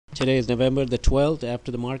Today is November the 12th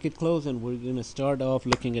after the market close, and we're going to start off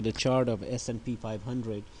looking at the chart of S&P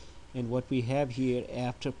 500. And what we have here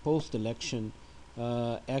after post-election,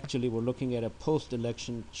 actually we're looking at a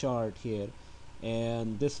post-election chart here.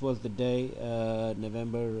 And this was the day,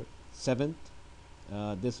 November 7th.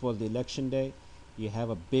 This was the election day. You have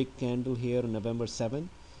a big candle here on November 7th.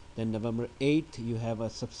 Then November 8th, you have a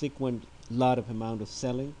subsequent lot of amount of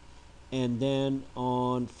selling, and then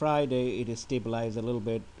on Friday it is stabilized a little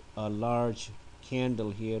bit, a large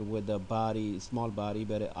candle here with a body, small body,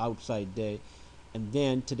 but an outside day. And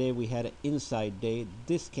then today we had an inside day.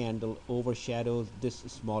 This candle overshadows this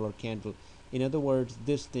smaller candle. In other words,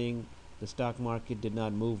 this thing, the stock market did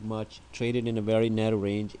not move much, traded in a very narrow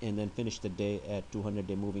range, and then finished the day at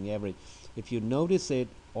 200-day moving average. If you notice it,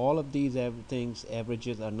 all of these things,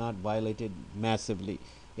 averages, are not violated massively.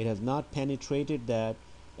 It has not penetrated that,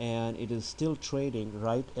 and it is still trading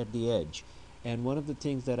right at the edge. And one of the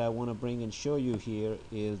things that I want to bring and show you here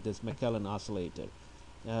is this McClellan oscillator.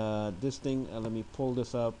 This thing, let me pull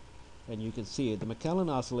this up and you can see it. The McClellan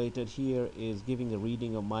oscillator here is giving a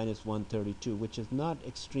reading of minus 132, which is not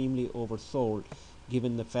extremely oversold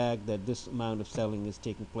given the fact that this amount of selling is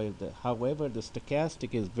taking place there. However, the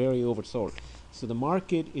stochastic is very oversold. So the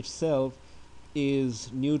market itself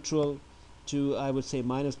is neutral to, I would say,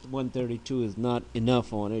 minus 132 is not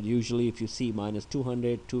enough on it. Usually if you see minus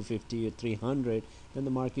 200, 250 or 300, then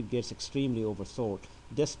the market gets extremely oversold.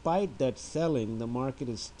 Despite that selling, the market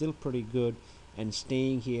is still pretty good and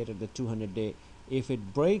staying here at the 200-day. If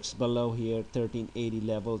it breaks below here 1380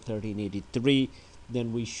 level, 1383,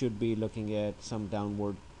 then we should be looking at some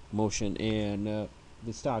downward motion, and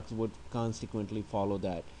the stocks would consequently follow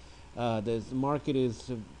that. The market is,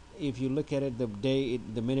 if you look at it,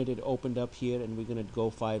 the minute it opened up here, and we're going to go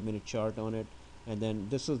 5-minute chart on it, and then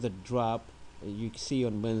this is the drop you see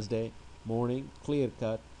on Wednesday morning, clear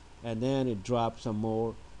cut, and then it dropped some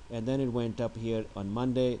more, and then it went up here on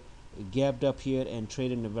Monday, it gapped up here and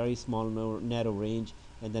traded in a very small narrow range,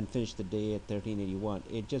 and then finished the day at 1381.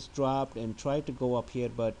 It just dropped and tried to go up here,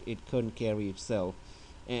 but it couldn't carry itself,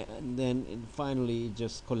 and then finally it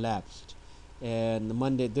just collapsed. And the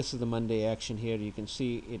Monday, this is the Monday action here. You can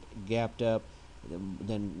see it gapped up,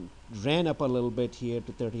 then ran up a little bit here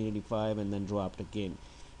to 1385, and then dropped again,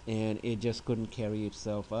 and it just couldn't carry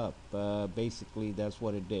itself up. Basically that's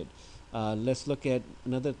what it did. Let's look at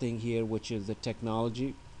another thing here, which is the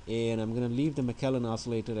technology, and I'm going to leave the McClellan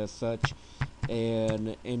oscillator as such,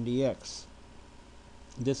 and NDX.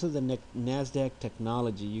 This is the Nasdaq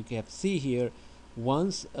technology. You can see here,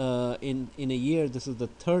 once in a year, this is the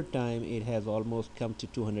third time it has almost come to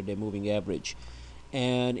 200-day moving average,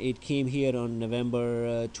 and it came here on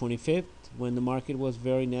November 25th when the market was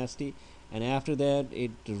very nasty, and after that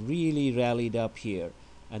it really rallied up here,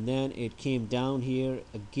 and then it came down here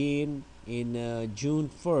again in June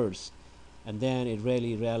 1st, and then it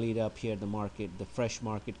really rallied up here. The market, the fresh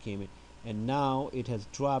market came in, and now it has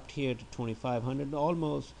dropped here to 2500,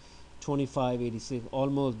 almost 2586,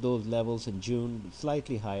 almost those levels in June,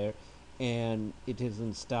 slightly higher, and it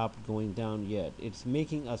hasn't stopped going down yet. It's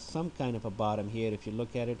making us some kind of a bottom here. If you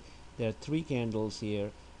look at it, there are 3 candles here,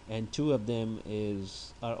 and 2 of them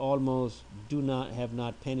are almost have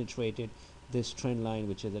not penetrated this trend line,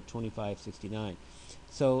 which is at 2569.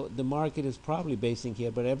 So the market is probably basing here,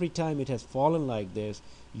 but every time it has fallen like this,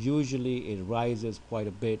 usually it rises quite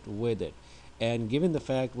a bit with it. And given the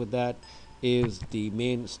fact with that is the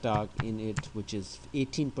main stock in it, which is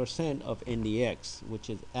 18% of NDX, which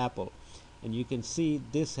is Apple, and you can see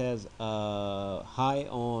this has a high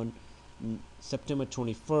on September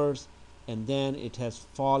 21st, and then it has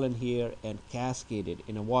fallen here and cascaded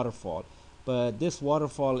in a waterfall, but this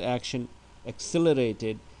waterfall action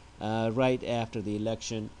accelerated right after the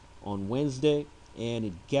election on Wednesday, and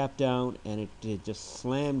it gapped down, and it just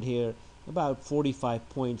slammed here about 45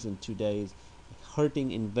 points in 2 days,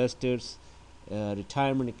 hurting investors,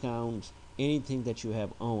 retirement accounts, anything that you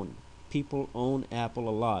have owned. People own Apple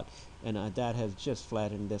a lot, and that has just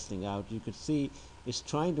flattened this thing out. You could see it's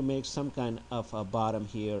trying to make some kind of a bottom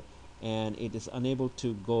here, and it is unable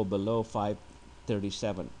to go below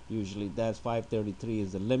 537. Usually that's 533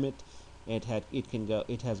 is the limit. It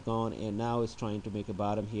has gone, and now it's trying to make a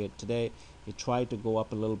bottom here today. It tried to go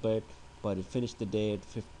up a little bit, but it finished the day at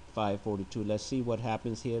 542. Let's see what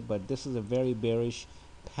happens here, but this is a very bearish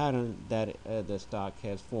pattern that the stock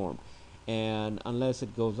has formed, and unless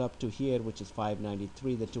it goes up to here, which is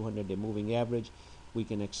 593, the 200-day moving average, we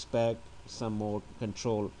can expect some more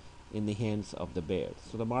control in the hands of the bears.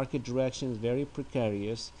 So the market direction is very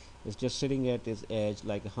precarious. It's just sitting at its edge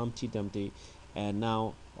like a Humpty Dumpty, and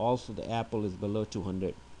now also the Apple is below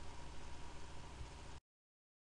 200.